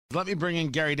Let me bring in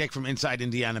Gary Dick from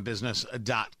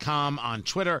InsideIndianaBusiness.com on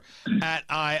Twitter at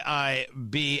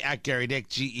IIB, at Gary Dick,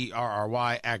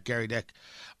 GERRY, at Gary Dick.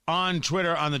 On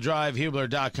Twitter, on the Drive,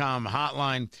 Hubler.com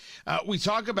hotline. We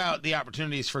talk about the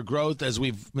opportunities for growth as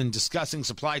we've been discussing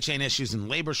supply chain issues and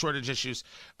labor shortage issues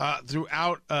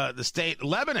throughout the state.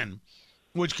 Lebanon,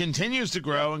 which continues to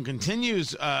grow and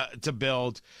continues to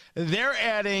build, they're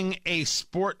adding a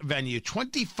sport venue,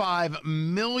 $25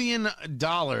 million.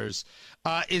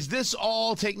 Is this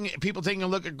all people taking a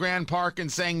look at Grand Park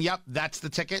and saying, yep, that's the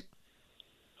ticket?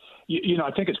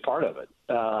 I think it's part of it.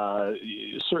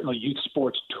 Certainly youth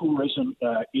sports tourism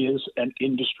is an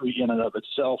industry in and of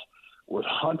itself worth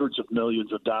hundreds of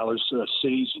millions of dollars.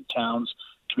 Cities and towns,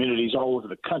 communities all over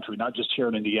the country, not just here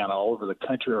in Indiana, all over the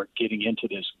country are getting into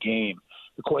this game.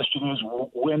 The question is,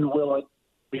 when will it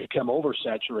become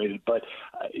oversaturated? But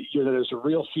there's a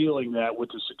real feeling that with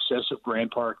the success of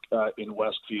Grand Park in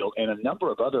Westfield and a number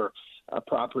of other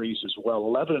properties as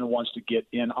well, Lebanon wants to get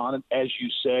in on it, as you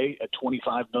say, a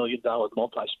 $25 million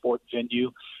multi-sport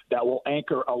venue that will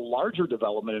anchor a larger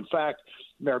development. In fact,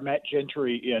 Mayor Matt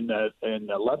Gentry in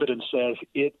Lebanon says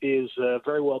it is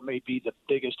very well may be the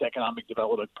biggest economic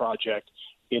development project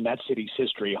in that city's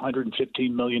history.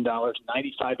 $115 million,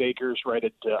 95 acres right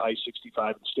at I-65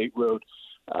 and State Road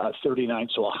 39,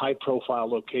 so a high-profile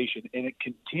location. And it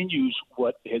continues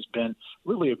what has been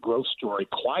really a growth story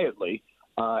quietly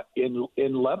in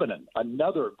Lebanon.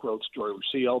 Another growth story. We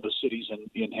see all the cities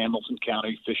in Hamilton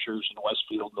County, Fishers and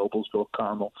Westfield, Noblesville,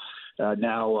 Carmel,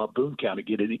 now Boone County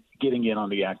getting in on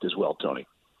the act as well, Tony.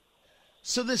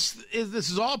 So this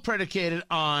is all predicated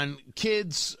on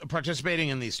kids participating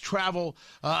in these travel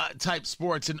type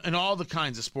sports and all the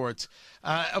kinds of sports.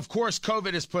 Of course,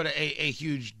 COVID has put a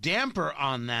huge damper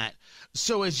on that.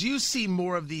 So as you see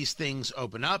more of these things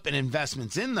open up and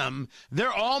investments in them,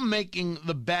 they're all making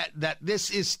the bet that this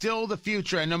is still the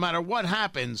future. And no matter what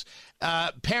happens,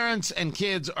 parents and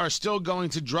kids are still going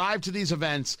to drive to these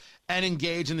events and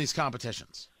engage in these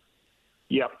competitions.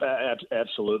 Yep,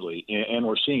 absolutely, and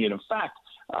we're seeing it. In fact,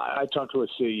 I talked with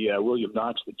William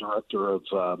Knox, the director of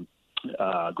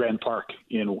Grand Park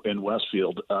in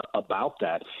Westfield, about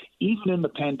that. Even in the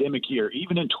pandemic year,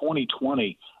 even in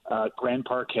 2020, Grand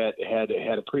Park had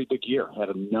a pretty big year, had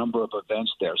a number of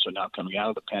events there. So now coming out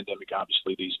of the pandemic,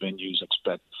 obviously these venues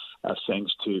expect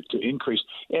things to increase.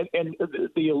 And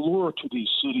the allure to these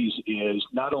cities is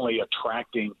not only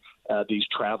attracting these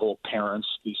travel parents,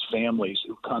 these families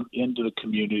who come into the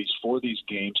communities for these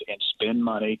games and spend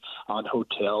money on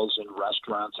hotels and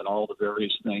restaurants and all the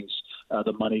various things,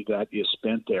 the money that is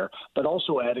spent there, but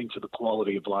also adding to the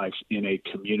quality of life in a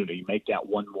community, make that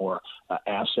one more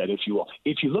asset, if you will.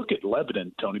 If you look at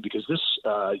Lebanon, Tony, because this,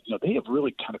 they have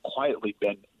really kind of quietly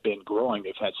been growing.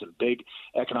 They've had some big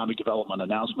economic development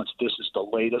announcements. This is the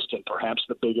latest and perhaps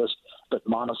the biggest, but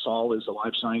Monasol is a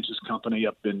life sciences company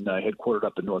headquartered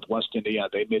up in Northwest Indiana.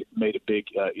 They made a big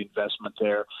investment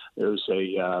there. There's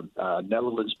a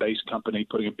Netherlands-based company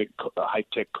putting a big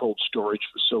high-tech cold storage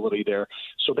facility there.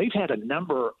 So they've had a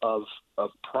number of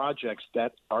projects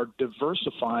that are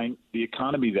diversifying the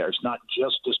economy there. It's not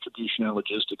just distribution and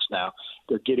logistics now.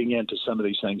 They're getting into some of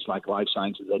these things like life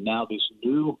sciences and now this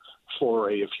new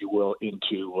foray, if you will,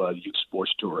 into youth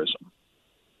sports tourism.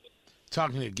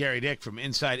 Talking to Gary Dick from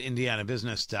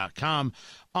InsideIndianaBusiness.com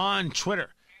on Twitter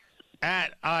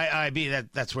at IIB.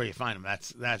 That's where you find him.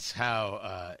 That's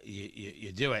how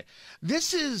you do it.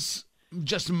 This is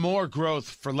just more growth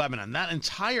for Lebanon. That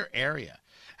entire area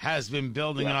has been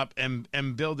building up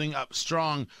and building up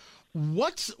strong.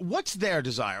 What's their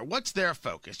desire? What's their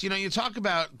focus? You talk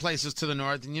about places to the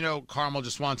north, and Carmel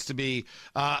just wants to be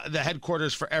the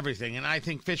headquarters for everything. And I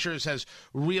think Fishers has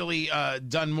really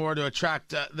done more to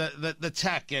attract the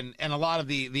tech and a lot of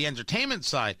the entertainment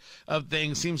side of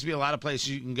things. Seems to be a lot of places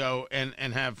you can go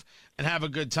and have a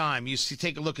good time. You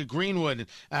take a look at Greenwood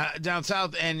down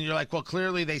south, and you're like, well,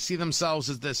 clearly they see themselves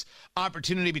as this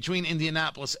opportunity between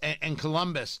Indianapolis and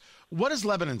Columbus. What does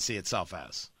Lebanon see itself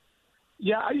as?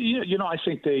 Yeah, I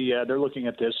think they're looking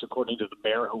at this, according to the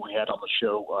mayor who we had on the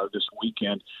show this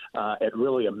weekend, at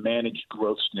really a managed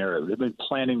growth scenario. They've been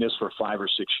planning this for 5 or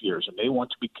 6 years, and they want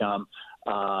to become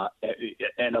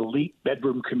an elite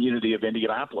bedroom community of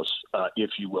Indianapolis, if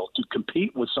you will, to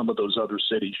compete with some of those other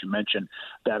cities you mentioned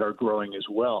that are growing as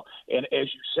well. And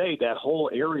as you say, that whole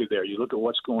area there, you look at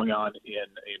what's going on in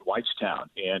Whitestown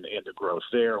and the growth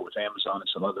there with Amazon and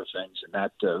some other things in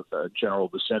that general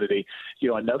vicinity.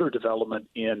 Another development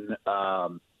in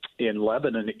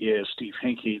Lebanon is Steve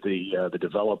Hinkie, the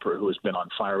developer who has been on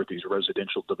fire with these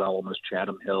residential developments,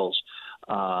 Chatham Hills,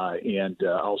 and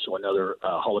also another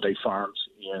Holiday Farms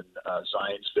in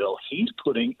Zionsville. He's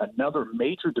putting another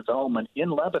major development in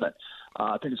Lebanon.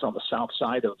 I think it's on the south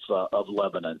side of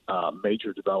Lebanon,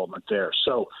 major development there.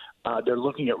 So they're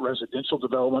looking at residential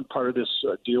development. Part of this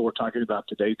deal we're talking about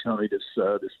today, Tony, this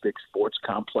big sports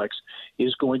complex,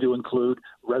 is going to include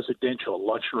residential,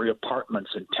 luxury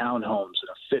apartments and townhomes and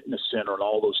a fitness center and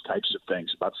all those types of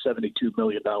things, about $72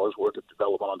 million worth of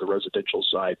development on the residential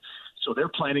side. So they're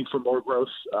planning for more growth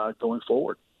going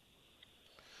forward.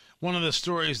 One of the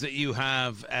stories that you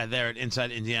have there at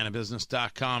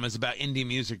InsideIndianaBusiness.com is about indie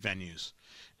music venues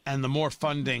and the more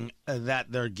funding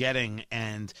that they're getting.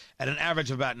 And at an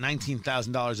average of about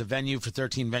 $19,000 a venue for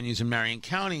 13 venues in Marion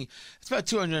County, it's about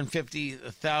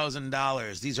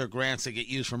 $250,000. These are grants that get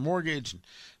used for mortgage,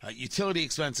 utility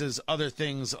expenses, other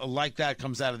things like that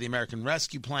comes out of the American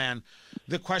Rescue Plan.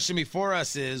 The question before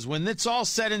us is, when it's all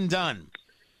said and done,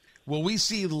 will we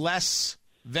see less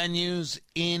venues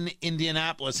in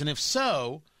Indianapolis? And if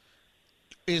so,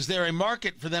 is there a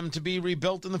market for them to be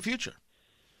rebuilt in the future?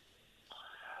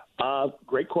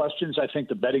 Great questions. I think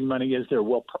the betting money is there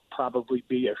will probably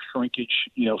be a shrinkage,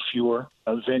 fewer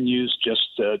venues, just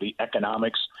the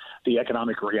economic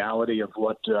reality of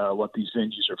what these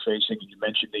venues are facing. And you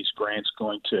mentioned these grants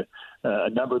going to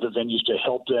a number of the venues to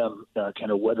help them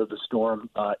kind of weather the storm,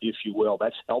 if you will.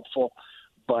 That's helpful.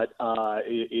 But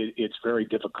it's very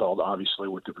difficult, obviously,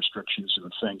 with the restrictions and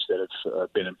the things that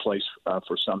have been in place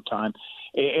for some time.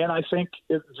 And I think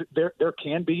there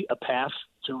can be a path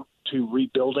to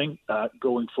rebuilding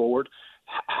going forward.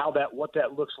 What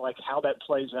that looks like, how that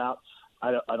plays out,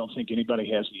 I don't think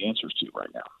anybody has the answers to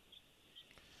right now.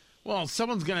 Well,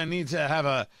 someone's going to need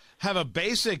to have a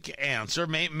basic answer.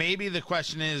 Maybe the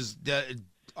question is,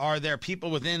 are there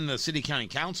people within the city county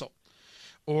council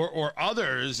or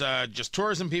others, just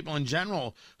tourism people in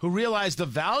general, who realize the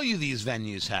value these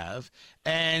venues have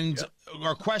and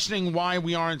are questioning why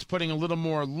we aren't putting a little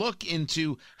more look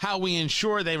into how we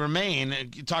ensure they remain?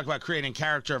 You talk about creating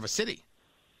character of a city.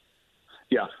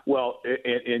 Yeah, well,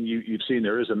 and you've seen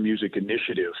there is a music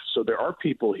initiative. So there are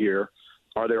people here.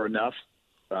 Are there enough?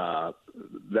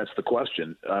 That's the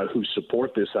question, who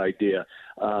support this idea.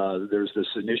 There's this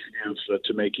initiative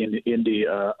to make Indy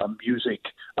a music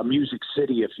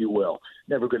city, if you will.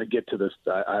 Never going to get to this,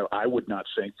 I would not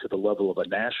think, to the level of a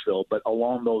Nashville, but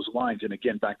along those lines. And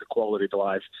again, back to quality of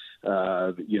life,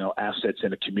 assets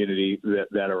in a community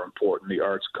that are important, the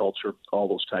arts, culture, all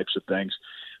those types of things.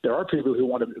 There are people who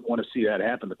want to see that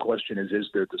happen. The question is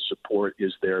there the support?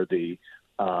 Is there the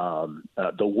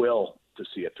will to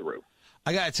see it through?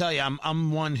 I got to tell you,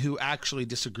 I'm one who actually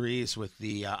disagrees with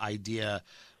the idea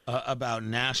about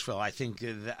Nashville. I think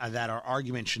that our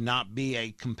argument should not be a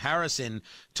comparison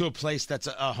to a place that's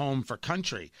a home for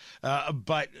country,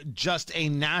 but just a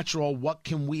natural, what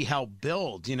can we help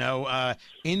build?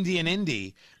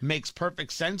 Indy makes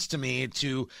perfect sense to me.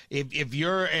 If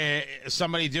you're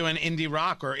somebody doing indie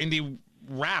rock or indie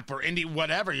rap or indie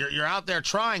whatever, you're out there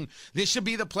trying, this should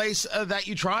be the place that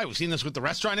you try. We've seen this with the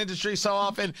restaurant industry so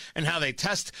often and how they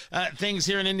test things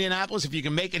here in Indianapolis. If you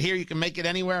can make it here, you can make it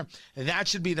anywhere. That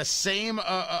should be the same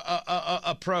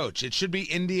approach. It should be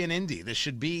indie. This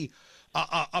should be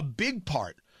a big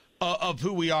part of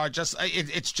who we are.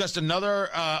 It's just another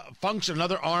function,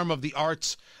 another arm of the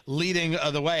arts leading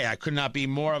the way. I could not be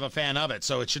more of a fan of it.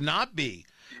 So it should not be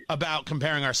about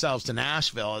comparing ourselves to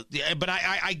Nashville. But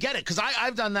I get it, because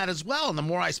I've done that as well. And the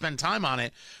more I spend time on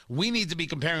it, we need to be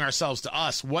comparing ourselves to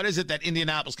us. What is it that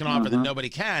Indianapolis can offer that nobody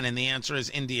can? And the answer is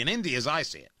Indy, as I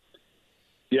see it.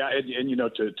 Yeah,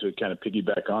 and to kind of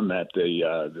piggyback on that,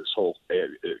 this whole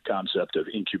concept of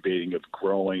incubating, of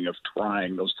growing, of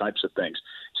trying, those types of things.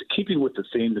 So keeping with the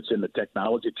theme that's in the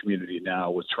technology community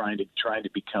now, with trying to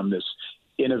become this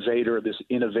innovator, this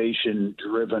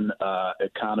innovation-driven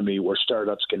economy where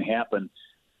startups can happen.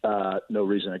 No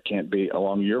reason it can't be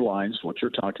along your lines, what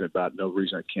you're talking about. No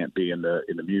reason it can't be in the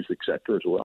music sector as well.